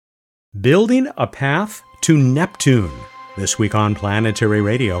Building a Path to Neptune, this week on Planetary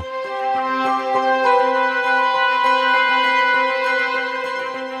Radio.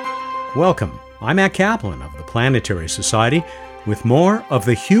 Welcome, I'm Matt Kaplan of the Planetary Society with more of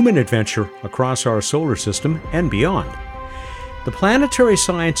the human adventure across our solar system and beyond. The Planetary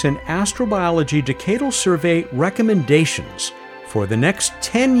Science and Astrobiology Decadal Survey recommendations for the next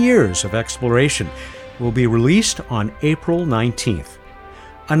 10 years of exploration will be released on April 19th.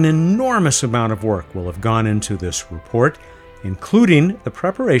 An enormous amount of work will have gone into this report, including the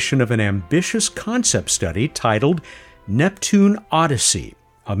preparation of an ambitious concept study titled Neptune Odyssey,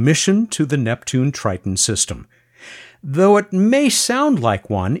 a mission to the Neptune Triton system. Though it may sound like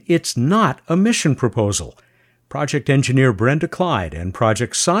one, it's not a mission proposal. Project engineer Brenda Clyde and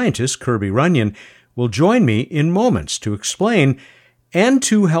project scientist Kirby Runyon will join me in moments to explain and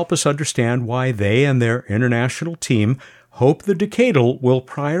to help us understand why they and their international team hope the Decadal will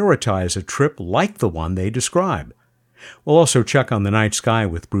prioritize a trip like the one they describe. We'll also check on the night sky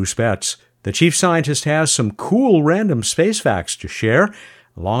with Bruce Betts. The chief scientist has some cool random space facts to share,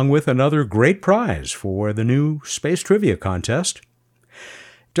 along with another great prize for the new space trivia contest.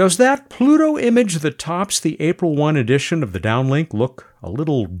 Does that Pluto image that tops the April 1 edition of the Downlink look a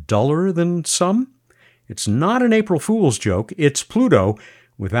little duller than some? It's not an April Fool's joke, it's Pluto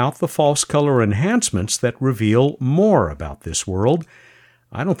without the false color enhancements that reveal more about this world.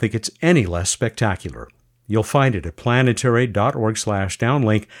 I don't think it's any less spectacular. You'll find it at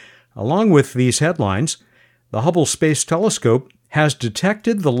planetary.org/downlink, along with these headlines. The Hubble Space Telescope has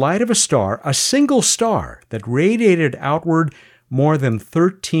detected the light of a star, a single star, that radiated outward more than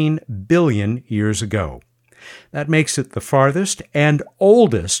 13 billion years ago. That makes it the farthest and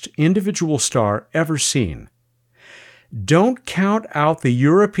oldest individual star ever seen. Don't count out the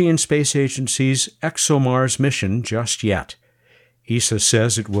European Space Agency's ExoMars mission just yet. ESA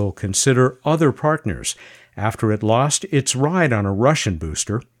says it will consider other partners after it lost its ride on a Russian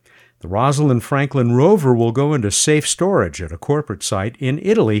booster. The Rosalind Franklin rover will go into safe storage at a corporate site in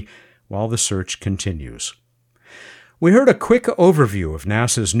Italy while the search continues. We heard a quick overview of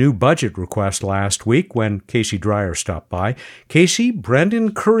NASA's new budget request last week when Casey Dreyer stopped by. Casey,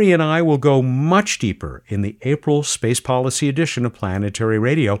 Brendan, Curry, and I will go much deeper in the April Space Policy edition of Planetary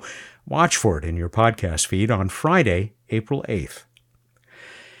Radio. Watch for it in your podcast feed on Friday, April 8th.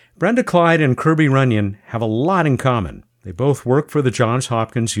 Brenda Clyde and Kirby Runyon have a lot in common. They both work for the Johns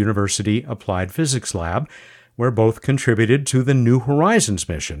Hopkins University Applied Physics Lab, where both contributed to the New Horizons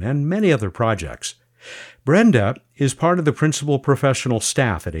mission and many other projects. Brenda is part of the principal professional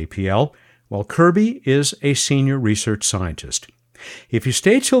staff at APL, while Kirby is a senior research scientist. If you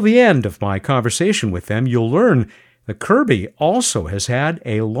stay till the end of my conversation with them, you'll learn that Kirby also has had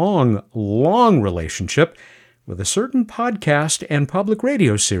a long relationship with a certain podcast and public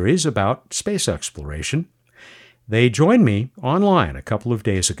radio series about space exploration. They joined me online a couple of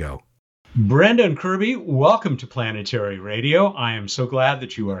days ago. Brenda and Kirby, welcome to Planetary Radio. I am so glad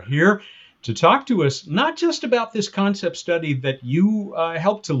that you are here to talk to us, not just about this concept study that you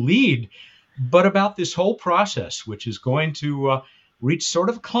helped to lead, but about this whole process, which is going to reach sort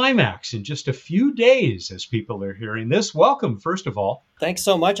of a climax in just a few days as people are hearing this. Welcome, first of all. Thanks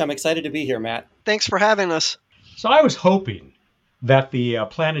so much. I'm excited to be here, Matt. Thanks for having us. So I was hoping that the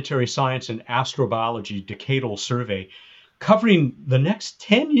Planetary Science and Astrobiology Decadal Survey, covering the next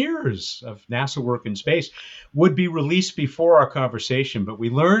 10 years of NASA work in space, would be released before our conversation. But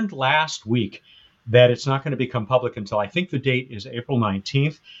we learned last week that it's not going to become public until I think the date is April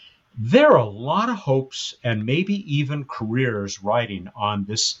 19th. There are a lot of hopes and maybe even careers riding on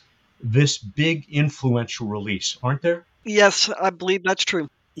this big influential release, aren't there? Yes, I believe that's true.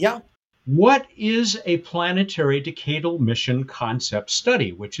 Yeah. What is a planetary decadal mission concept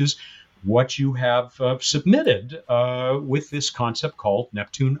study, which is what you have submitted with this concept called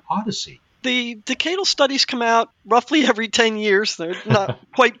Neptune Odyssey? The decadal studies come out roughly every 10 years. They're not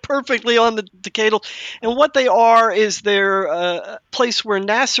quite perfectly on the decadal. And what they are is they're a place where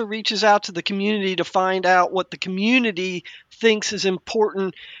NASA reaches out to the community to find out what the community thinks is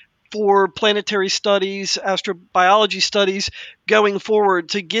important for planetary studies, astrobiology studies going forward,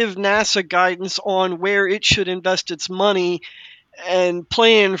 to give NASA guidance on where it should invest its money and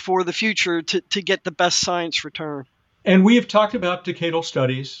plan for the future to get the best science return. And we have talked about decadal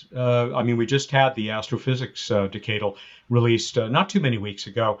studies. We just had the astrophysics decadal released not too many weeks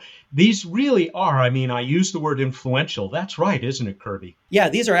ago. These really are, I use the word influential. That's right, isn't it, Kirby? Yeah,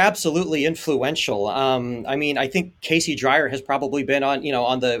 these are absolutely influential. I think Casey Dreyer has probably been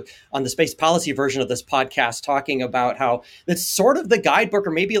on the space policy version of this podcast talking about how it's sort of the guidebook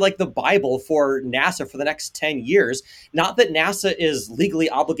or maybe like the Bible for NASA for the next 10 years. Not that NASA is legally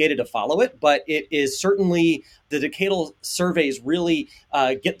obligated to follow it, but it is certainly the decadal surveys really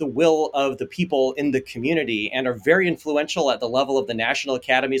get the will of the people in the community and are very influential at the level of the National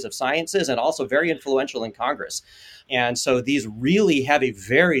Academies of Sciences and also very influential in Congress. And so these really have a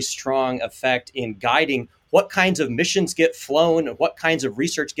very strong effect in guiding what kinds of missions get flown, what kinds of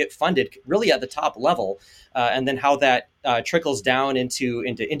research get funded, really at the top level, and then how that trickles down into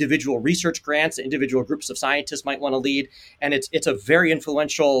individual research grants, individual groups of scientists might want to lead. And it's a very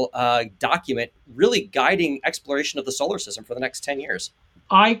influential document, really guiding exploration of the solar system for the next 10 years.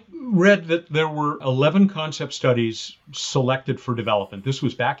 I read that there were 11 concept studies selected for development. This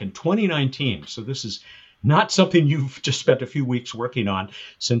was back in 2019, so this is not something you've just spent a few weeks working on,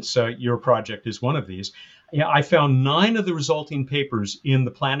 since your project is one of these. Yeah, I found 9 of the resulting papers in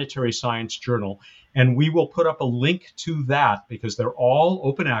the Planetary Science Journal, and we will put up a link to that because they're all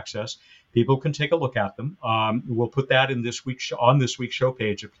open access. People can take a look at them. We'll put that in on this week's show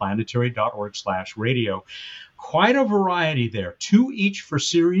page at planetary.org/radio. Quite a variety there, 2 each for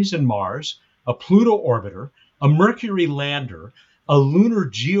Ceres and Mars, a Pluto orbiter, a Mercury lander, a lunar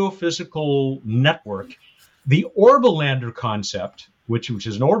geophysical network, the Orbalander concept, which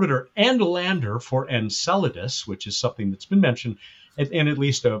is an orbiter and a lander for Enceladus, which is something that's been mentioned in at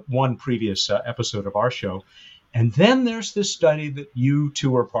least one previous episode of our show. And then there's this study that you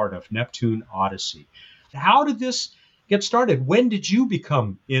two are part of, Neptune Odyssey. How did this get started? When did you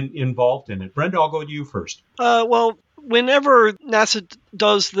become involved in it? Brenda, I'll go to you first. Well, whenever NASA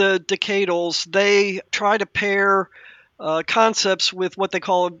does the decadals, they try to pair concepts with what they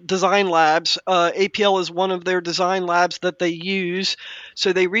call design labs. APL is one of their design labs that they use.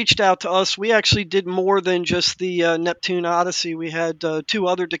 So they reached out to us. We actually did more than just the Neptune Odyssey. We had 2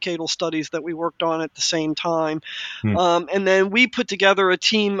 other decadal studies that we worked on at the same time. And then we put together a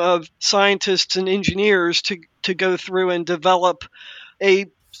team of scientists and engineers to go through and develop a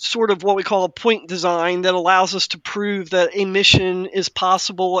sort of what we call a point design that allows us to prove that a mission is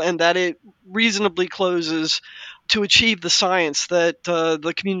possible and that it reasonably closes to achieve the science that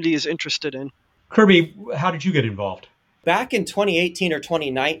the community is interested in. Kirby, how did you get involved? Back in 2018 or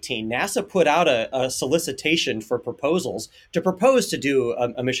 2019, NASA put out a solicitation for proposals to propose to do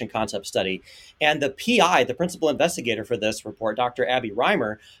a mission concept study. And the PI, the principal investigator for this report, Dr. Abby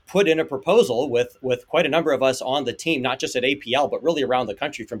Reimer, put in a proposal with quite a number of us on the team, not just at APL, but really around the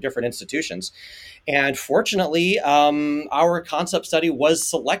country from different institutions. And fortunately, our concept study was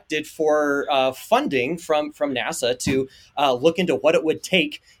selected for funding from NASA to look into what it would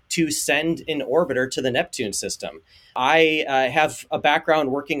take to send an orbiter to the Neptune system. I have a background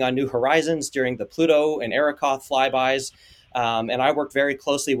working on New Horizons during the Pluto and Arrokoth flybys, and I worked very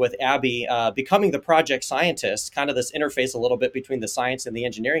closely with Abby, becoming the project scientist, kind of this interface a little bit between the science and the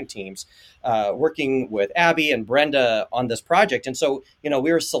engineering teams, working with Abby and Brenda on this project. And so,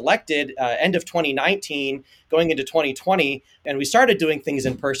 we were selected end of 2019, going into 2020, and we started doing things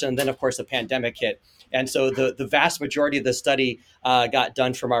in person. And then, of course, the pandemic hit. And so the vast majority of the study got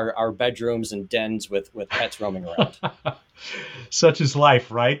done from our bedrooms and dens with pets roaming around. Such is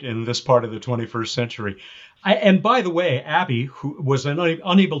life, right, in this part of the 21st century. And by the way, Abby, who was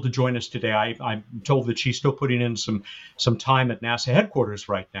unable to join us today, I'm told that she's still putting in some time at NASA headquarters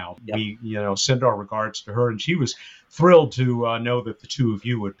right now. Yep. We send our regards to her, and she was thrilled to know that the two of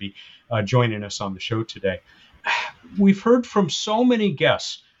you would be joining us on the show today. We've heard from so many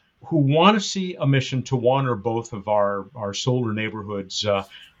guests who want to see a mission to one or both of our solar neighborhoods,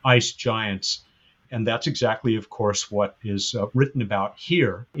 ice giants. And that's exactly, of course, what is written about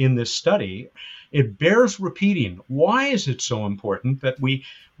here in this study. It bears repeating. Why is it so important that we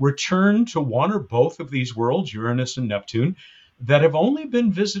return to one or both of these worlds, Uranus and Neptune, that have only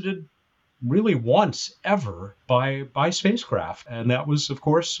been visited really once ever by spacecraft? And that was, of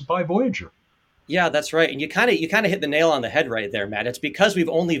course, by Voyager. Yeah, that's right. And you kind of hit the nail on the head right there, Matt. It's because we've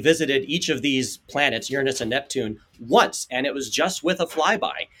only visited each of these planets, Uranus and Neptune, once, and it was just with a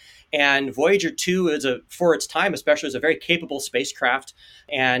flyby. And Voyager 2 for its time, especially, is a very capable spacecraft.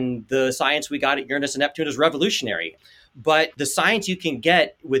 And the science we got at Uranus and Neptune is revolutionary. But the science you can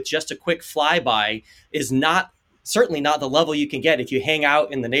get with just a quick flyby is not certainly not the level you can get if you hang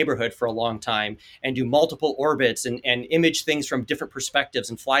out in the neighborhood for a long time and do multiple orbits and image things from different perspectives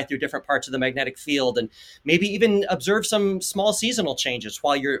and fly through different parts of the magnetic field, and maybe even observe some small seasonal changes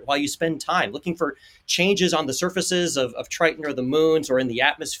while you spend time looking for changes on the surfaces of Triton or the moons or in the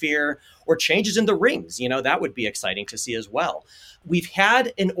atmosphere, or changes in the rings. That would be exciting to see as well. We've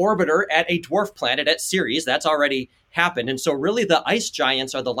had an orbiter at a dwarf planet at Ceres. That's already happened. And so really the ice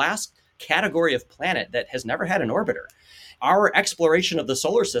giants are the last category of planet that has never had an orbiter. Our exploration of the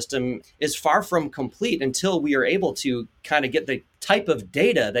solar system is far from complete until we are able to kind of get the type of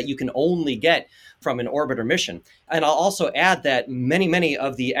data that you can only get from an orbiter mission. And I'll also add that many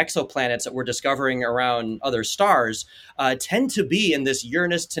of the exoplanets that we're discovering around other stars tend to be in this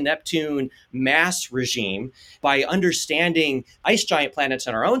Uranus to Neptune mass regime. By understanding ice giant planets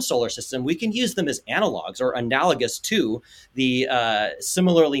in our own solar system, we can use them as analogs or analogous to the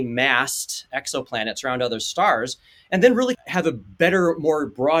similarly massed exoplanets around other stars, and then really have a better, more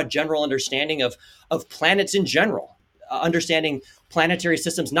broad general understanding of planets in general. Understanding planetary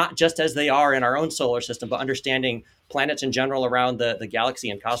systems, not just as they are in our own solar system, but understanding planets in general around the galaxy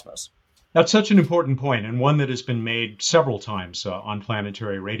and cosmos. That's such an important point, and one that has been made several times on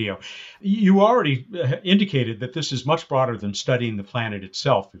Planetary Radio. You already indicated that this is much broader than studying the planet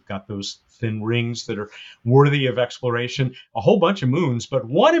itself. We've got those thin rings that are worthy of exploration, a whole bunch of moons, but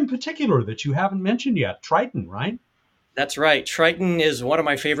one in particular that you haven't mentioned yet, Triton, right? That's right. Triton is one of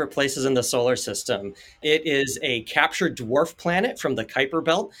my favorite places in the solar system. It is a captured dwarf planet from the Kuiper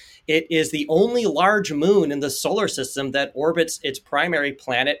Belt. It is the only large moon in the solar system that orbits its primary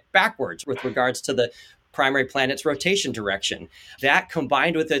planet backwards with regards to the primary planet's rotation direction. That,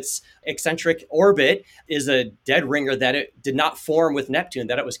 combined with its eccentric orbit, is a dead ringer that it did not form with Neptune,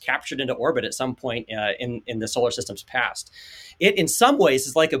 that it was captured into orbit at some point in the solar system's past. It, in some ways,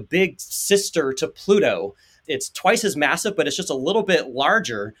 is like a big sister to Pluto. It's twice as massive, but it's just a little bit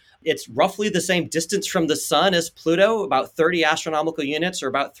larger. It's roughly the same distance from the sun as Pluto, about 30 astronomical units, or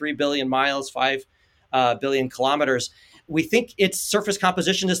about 3 billion miles, 5 billion kilometers. We think its surface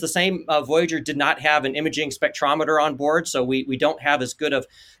composition is the same. Voyager did not have an imaging spectrometer on board, so we don't have as good of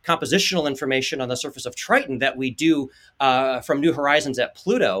compositional information on the surface of Triton that we do from New Horizons at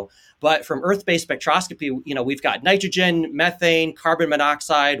Pluto. But from Earth-based spectroscopy, we've got nitrogen, methane, carbon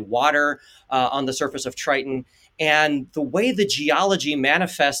monoxide, water on the surface of Triton. And the way the geology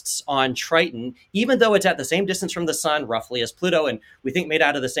manifests on Triton, even though it's at the same distance from the sun, roughly, as Pluto, and we think made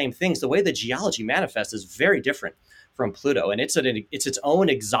out of the same things, the way the geology manifests is very different from Pluto. And it's its own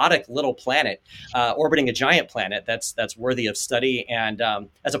exotic little planet orbiting a giant planet that's worthy of study. And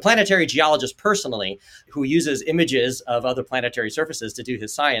as a planetary geologist personally, who uses images of other planetary surfaces to do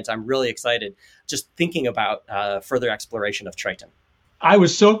his science, I'm really excited just thinking about further exploration of Triton. I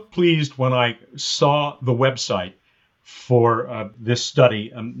was so pleased when I saw the website for this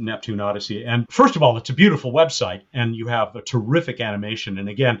study, Neptune Odyssey. And first of all, it's a beautiful website, and you have a terrific animation. And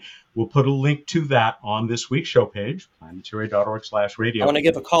again, we'll put a link to that on this week's show page, planetary.org/radio. I want to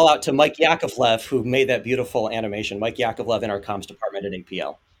give a call out to Mike Yakovlev, who made that beautiful animation. Mike Yakovlev in our comms department at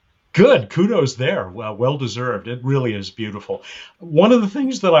APL. Good. Kudos there. Well deserved. It really is beautiful. One of the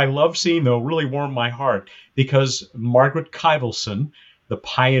things that I love seeing, though, really warmed my heart, because Margaret Keivelson, the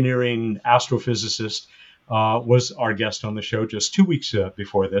pioneering astrophysicist, was our guest on the show just 2 weeks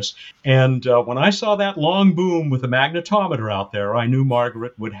before this. And when I saw that long boom with a magnetometer out there, I knew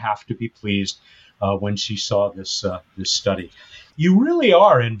Margaret would have to be pleased when she saw this study. You really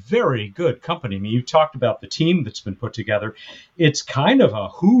are in very good company. I mean, you talked about the team that's been put together. It's kind of a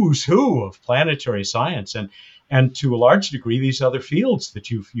who's who of planetary science, and to a large degree, these other fields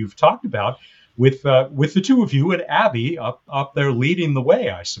that you've talked about, with the two of you and Abby up there leading the way,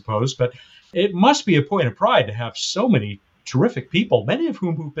 I suppose. But it must be a point of pride to have so many terrific people, many of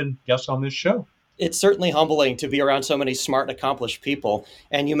whom who've been guests on this show. It's certainly humbling to be around so many smart and accomplished people.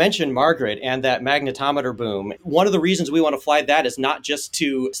 And you mentioned Margaret and that magnetometer boom. One of the reasons we want to fly that is not just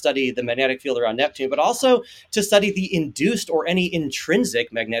to study the magnetic field around Neptune, but also to study the induced or any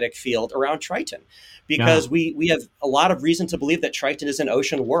intrinsic magnetic field around Triton. Because we have a lot of reason to believe that Triton is an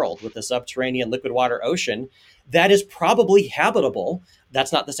ocean world with a subterranean liquid water ocean that is probably habitable.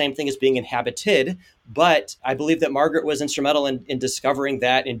 That's not the same thing as being inhabited, but I believe that Margaret was instrumental in discovering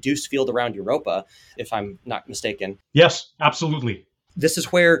that induced field around Europa, if I'm not mistaken. Yes, absolutely. This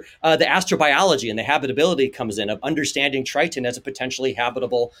is where the astrobiology and the habitability comes in, of understanding Triton as a potentially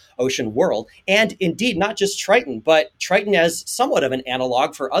habitable ocean world. And indeed, not just Triton, but Triton as somewhat of an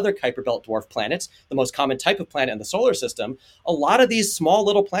analog for other Kuiper Belt dwarf planets, the most common type of planet in the solar system. A lot of these small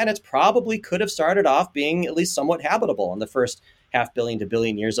little planets probably could have started off being at least somewhat habitable in the first half billion to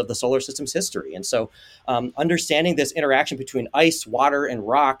billion years of the solar system's history. And so understanding this interaction between ice, water, and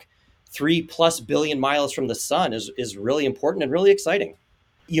rock 3+ billion miles from the sun is really important and really exciting.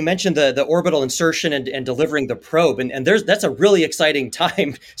 You mentioned the orbital insertion and delivering the probe, and that's a really exciting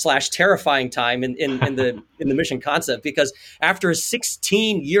time / terrifying time in the mission concept, because after a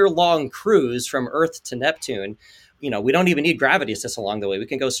 16-year-long cruise from Earth to Neptune, we don't even need gravity assist along the way. We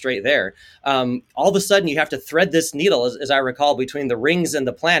can go straight there. All of a sudden, you have to thread this needle, as I recall, between the rings and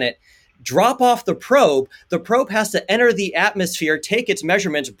the planet, drop off the probe. The probe has to enter the atmosphere, take its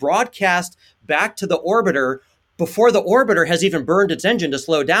measurements, broadcast back to the orbiter. Before the orbiter has even burned its engine to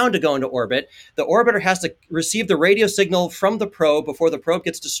slow down to go into orbit, the orbiter has to receive the radio signal from the probe before the probe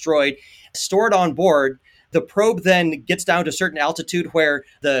gets destroyed, stored on board. The probe then gets down to a certain altitude where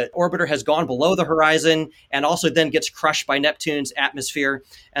the orbiter has gone below the horizon and also then gets crushed by Neptune's atmosphere.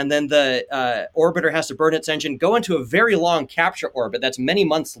 And then the orbiter has to burn its engine, go into a very long capture orbit that's many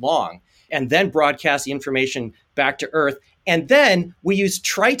months long, and then broadcast the information back to Earth. And then we use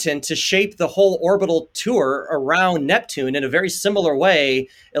Triton to shape the whole orbital tour around Neptune in a very similar way,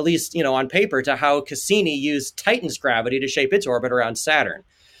 at least, on paper, to how Cassini used Titan's gravity to shape its orbit around Saturn.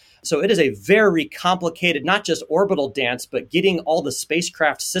 So it is a very complicated, not just orbital dance, but getting all the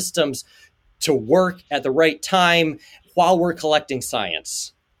spacecraft systems to work at the right time while we're collecting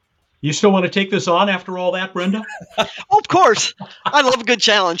science. You still want to take this on after all that, Brenda? Of course. I love a good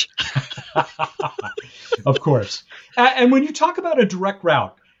challenge. Of course. And when you talk about a direct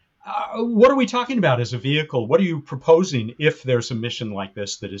route, what are we talking about as a vehicle? What are you proposing if there's a mission like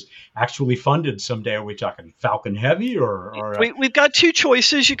this that is actually funded someday? Are we talking Falcon Heavy or We've got two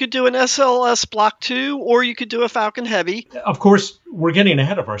choices. You could do an SLS Block 2 or you could do a Falcon Heavy. Of course, we're getting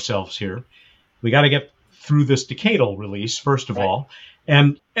ahead of ourselves here. We got to get through this decadal release, first of all.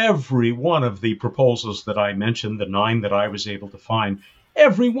 And every one of the proposals that I mentioned, the 9 that I was able to find,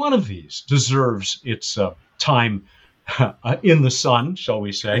 every one of these deserves its time in the sun, shall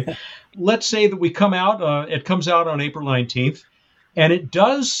we say. Let's say that we come out, it comes out on April 19th, and it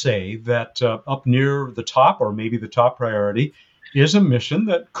does say that up near the top, or maybe the top priority, is a mission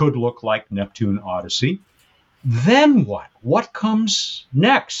that could look like Neptune Odyssey. Then what? What comes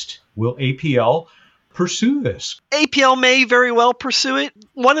next? Will APL pursue this? APL may very well pursue it.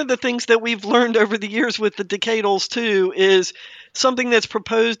 One of the things that we've learned over the years with the decadals too is something that's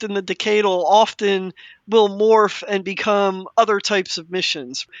proposed in the decadal often will morph and become other types of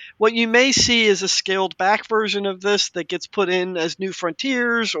missions. What you may see is a scaled back version of this that gets put in as New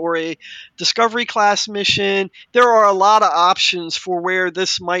Frontiers or a Discovery class mission. There are a lot of options for where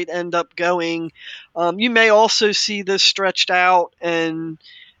this might end up going. You may also see this stretched out and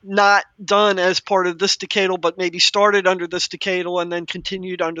not done as part of this decadal, but maybe started under this decadal and then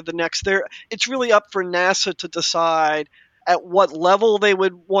continued under the next. It's really up for NASA to decide at what level they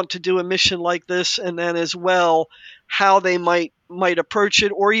would want to do a mission like this, and then as well how they might approach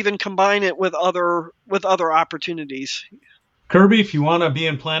it, or even combine it with other opportunities. Kirby, if you want to be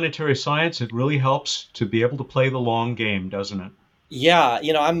in planetary science, it really helps to be able to play the long game, doesn't it? Yeah,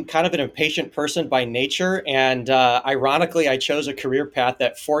 I'm kind of an impatient person by nature, and ironically, I chose a career path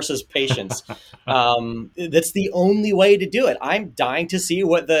that forces patience. That's the only way to do it. I'm dying to see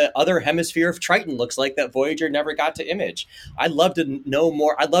what the other hemisphere of Triton looks like that Voyager never got to image. I'd love to know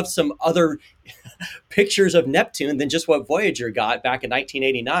more. I'd love some other pictures of Neptune than just what Voyager got back in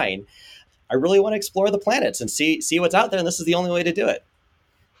 1989. I really want to explore the planets and see what's out there, and this is the only way to do it.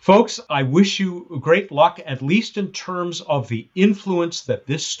 Folks, I wish you great luck, at least in terms of the influence that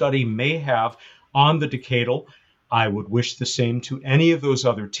this study may have on the decadal. I would wish the same to any of those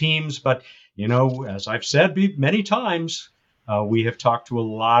other teams. But, as I've said many times, we have talked to a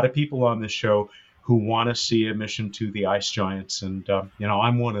lot of people on this show who want to see a mission to the ice giants. And,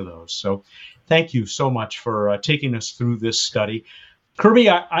 I'm one of those. So thank you so much for taking us through this study. Kirby,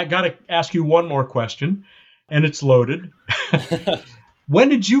 I got to ask you one more question, and it's loaded. When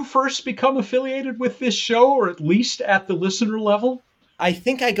did you first become affiliated with this show, or at least at the listener level? I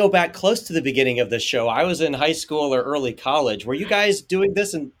think I go back close to the beginning of this show. I was in high school or early college. Were you guys doing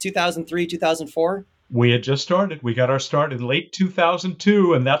this in 2003, 2004? We had just started. We got our start in late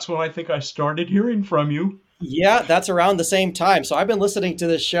 2002, and that's when I think I started hearing from you. Yeah, that's around the same time. So I've been listening to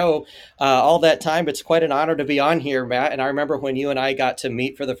this show all that time. It's quite an honor to be on here, Matt. And I remember when you and I got to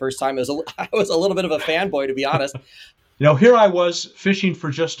meet for the first time, I was a little bit of a fanboy, to be honest. Here I was fishing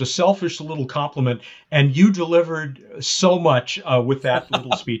for just a selfish little compliment, and you delivered so much with that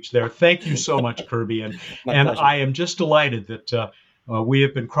little speech there. Thank you so much, Kirby. And I am just delighted that We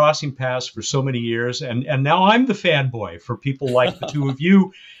have been crossing paths for so many years, and now I'm the fanboy for people like the two of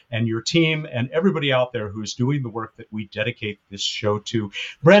you and your team and everybody out there who's doing the work that we dedicate this show to.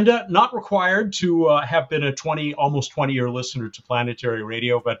 Brenda, not required to have been a almost 20-year listener to Planetary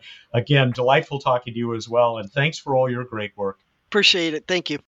Radio, but again, delightful talking to you as well, and thanks for all your great work. Appreciate it. Thank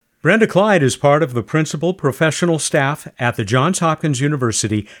you. Brenda Clyde is part of the principal professional staff at the Johns Hopkins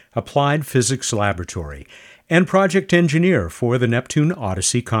University Applied Physics Laboratory and project engineer for the Neptune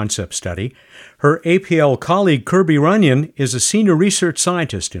Odyssey concept study. Her APL colleague Kirby Runyon is a senior research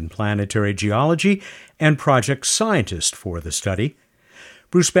scientist in planetary geology and project scientist for the study.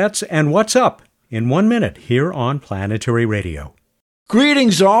 Bruce Betts and What's Up in 1 minute here on Planetary Radio.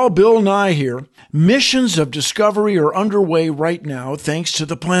 Greetings all, Bill Nye here. Missions of discovery are underway right now thanks to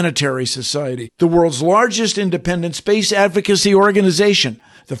the Planetary Society, the world's largest independent space advocacy organization.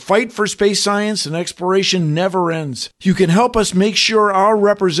 The fight for space science and exploration never ends. You can help us make sure our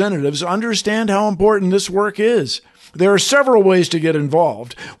representatives understand how important this work is. There are several ways to get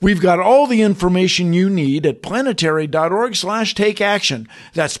involved. We've got all the information you need at planetary.org/takeaction.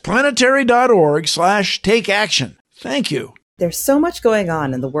 That's planetary.org/takeaction. Thank you. There's so much going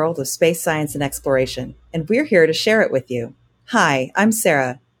on in the world of space science and exploration, and we're here to share it with you. Hi, I'm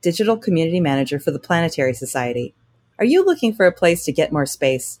Sarah, Digital Community Manager for the Planetary Society. Are you looking for a place to get more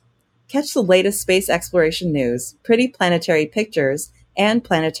space? Catch the latest space exploration news, pretty planetary pictures, and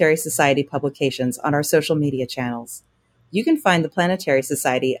Planetary Society publications on our social media channels. You can find the Planetary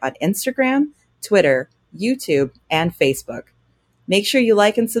Society on Instagram, Twitter, YouTube, and Facebook. Make sure you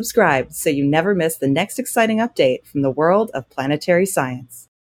like and subscribe so you never miss the next exciting update from the world of planetary science.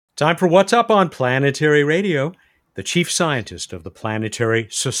 Time for What's Up on Planetary Radio. The chief scientist of the Planetary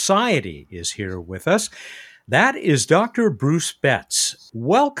Society is here with us. That is Dr. Bruce Betts.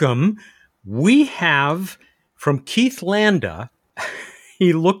 Welcome. We have from Keith Landa,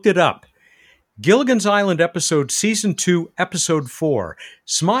 he looked it up. Gilligan's Island episode, season 2, episode 4.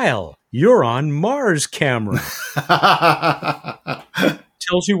 Smile, you're on Mars camera.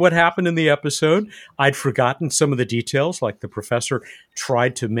 Tells you what happened in the episode. I'd forgotten some of the details, like the professor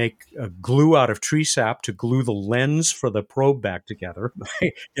tried to make glue out of tree sap to glue the lens for the probe back together.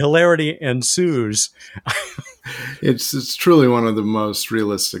 Hilarity ensues. It's truly one of the most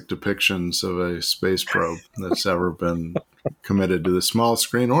realistic depictions of a space probe that's ever been committed to the small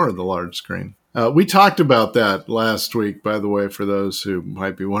screen or the large screen. We talked about that last week, by the way, for those who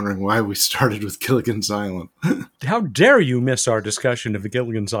might be wondering why we started with Gilligan's Island. How dare you miss our discussion of the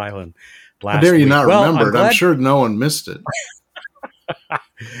Gilligan's Island last week? How dare you not remember it? I'm sure no one missed it.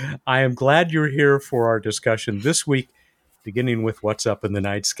 I am glad you're here for our discussion this week, beginning with What's Up in the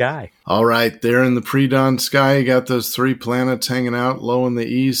Night Sky. All right, there in the pre-dawn sky, you got those 3 planets hanging out low in the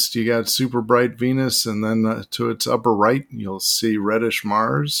east. You got super bright Venus, and then to its upper right, you'll see reddish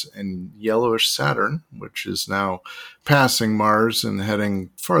Mars and yellowish Saturn, which is now passing Mars and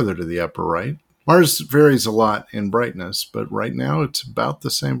heading farther to the upper right. Mars varies a lot in brightness, but right now it's about the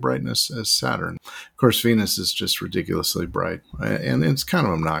same brightness as Saturn. Of course, Venus is just ridiculously bright, and it's kind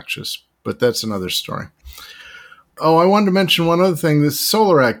of obnoxious, but that's another story. Oh, I wanted to mention one other thing, this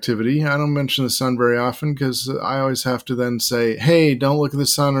solar activity. I don't mention the sun very often because I always have to then say, hey, don't look at the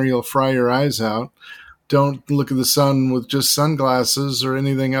sun or you'll fry your eyes out. Don't look at the sun with just sunglasses or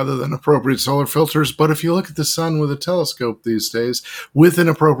anything other than appropriate solar filters. But if you look at the sun with a telescope these days with an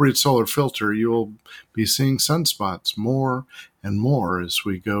appropriate solar filter, you will be seeing sunspots more and more as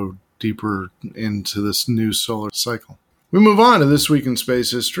we go deeper into this new solar cycle. We move on to This Week in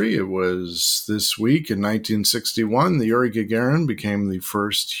Space History. It was this week in 1961, the Yuri Gagarin became the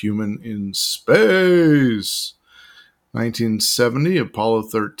first human in space. 1970, Apollo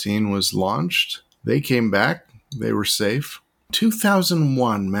 13 was launched. They came back. They were safe.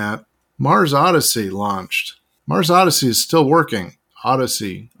 2001, Matt, Mars Odyssey launched. Mars Odyssey is still working.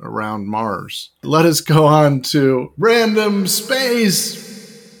 Odyssey around Mars. Let us go on to random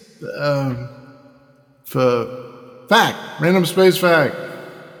space fact. Random space fact.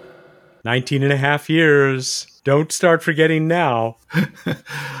 19 and a half years. Don't start forgetting now.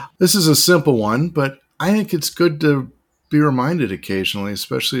 This is a simple one, but I think it's good to be reminded occasionally,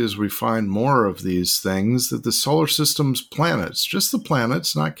 especially as we find more of these things, that the solar system's planets, just the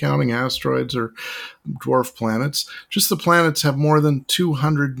planets, not counting asteroids or dwarf planets, just the planets have more than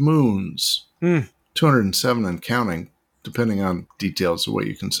 200 moons. 207 and counting, depending on details of what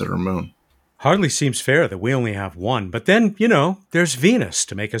you consider a moon. Hardly seems fair that we only have one, but then, there's Venus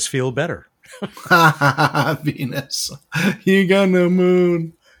to make us feel better. Venus. You got no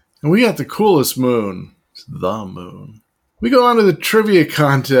moon. And we got the coolest moon. It's the moon. We go on to the trivia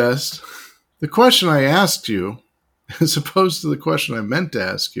contest. The question I asked you as opposed to the question I meant to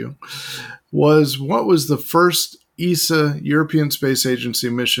ask you, was what was the first ESA, European Space Agency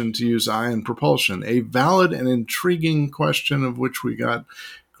mission to use ion propulsion? A valid and intriguing question of which we got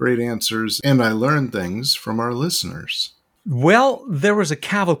great answers, and I learned things from our listeners. Well, there was a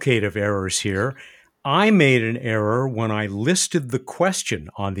cavalcade of errors here. I made an error when I listed the question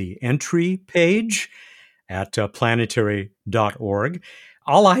on the entry page at planetary.org.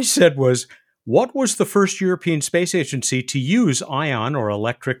 All I said was, what was the first European Space Agency to use ion or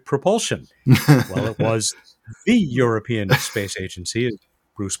electric propulsion? Well, it was the European Space Agency, as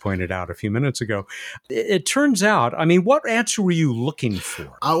Bruce pointed out a few minutes ago. It turns out, what answer were you looking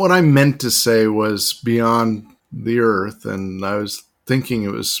for? What I meant to say was beyond the Earth, and I was thinking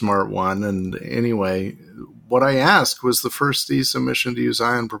it was Smart 1. And anyway, what I asked was the first ESA mission to use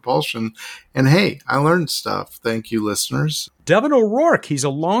ion propulsion. And hey, I learned stuff. Thank you, listeners. Devin O'Rourke, he's a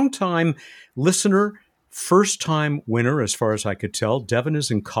longtime listener, first-time winner, as far as I could tell. Devin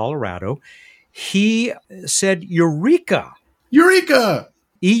is in Colorado. He said Eureka. Eureka!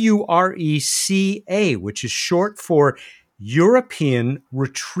 EURECA, which is short for European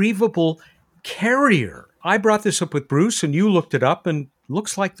Retrievable Carrier. I brought this up with Bruce, and you looked it up, and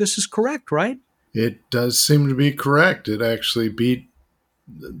looks like this is correct, right? It does seem to be correct. It actually beat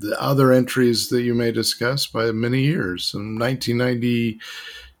the other entries that you may discuss by many years. In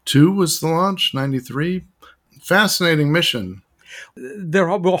 1992 was the launch, 93. Fascinating mission. There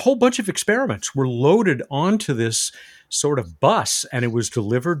are a whole bunch of experiments were loaded onto this sort of bus, and it was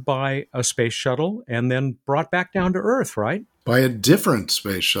delivered by a space shuttle and then brought back down to Earth, right? By a different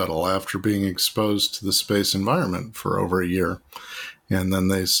space shuttle after being exposed to the space environment for over a year. And then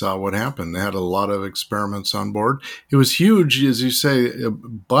they saw what happened. They had a lot of experiments on board. It was huge, as you say. A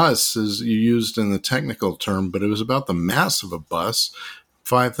bus is used in the technical term, but it was about the mass of a bus,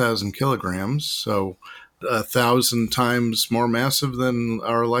 5,000 kilograms. So 1,000 times more massive than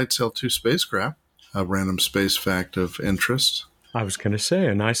our LightSail 2 spacecraft. A random space fact of interest. I was going to say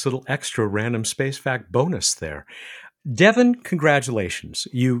a nice little extra random space fact bonus there. Devin, congratulations.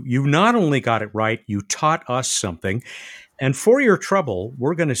 You not only got it right, you taught us something. And for your trouble,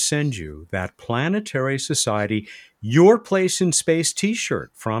 we're going to send you that Planetary Society Your Place in Space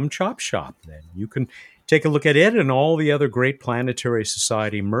t-shirt from Chop Shop. Then you can take a look at it and all the other great Planetary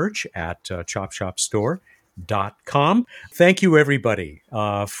Society merch at chopshopstore.com. Thank you, everybody,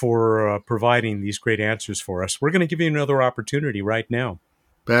 for providing these great answers for us. We're going to give you another opportunity right now.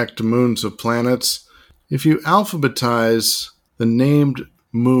 Back to moons of planets. If you alphabetize the named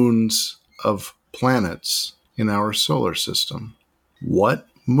moons of planets in our solar system, what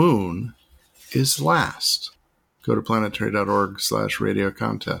moon is last? Go to planetary.org/radio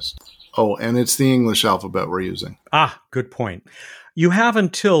contest. Oh, and it's the English alphabet we're using. Good point. You have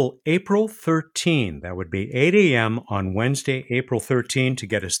until April 13, that would be 8 a.m. on Wednesday, April 13, to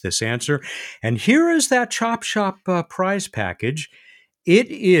get us this answer. And here is that Chop Shop prize package.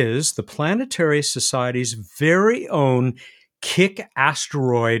 It is the Planetary Society's very own Kick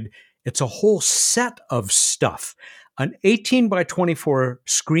Asteroid. It's a whole set of stuff. An 18 by 24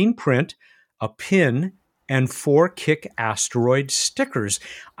 screen print, a pin, and 4 Kick Asteroid stickers.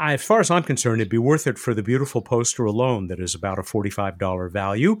 As far as I'm concerned, it'd be worth it for the beautiful poster alone that is about a $45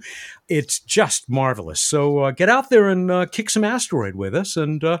 value. It's just marvelous. So get out there and kick some asteroid with us,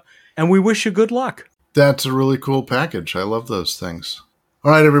 and we wish you good luck. That's a really cool package. I love those things.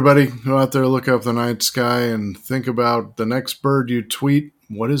 All right, everybody, go out there, look up the night sky, and think about the next bird you tweet.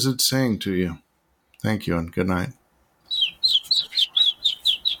 What is it saying to you? Thank you, and good night.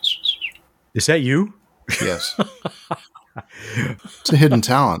 Is that you? Yes. It's a hidden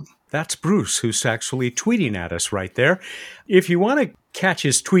talent. That's Bruce, who's actually tweeting at us right there. If you want to catch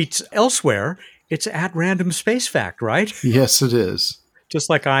his tweets elsewhere, it's at Random Space Fact, right? Yes, it is. Just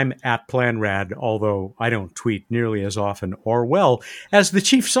like I'm at PlanRad, although I don't tweet nearly as often or well as the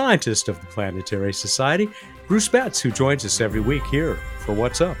chief scientist of the Planetary Society, Bruce Betts, who joins us every week here for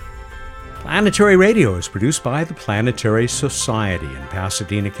What's Up. Planetary Radio is produced by the Planetary Society in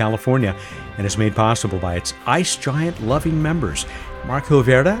Pasadena, California, and is made possible by its ice giant loving members. Mark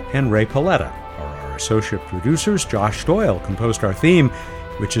Hilverda and Ray Paletta are our associate producers. Josh Doyle composed our theme,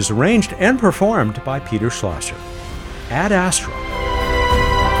 which is arranged and performed by Peter Schlosser. Ad Astra.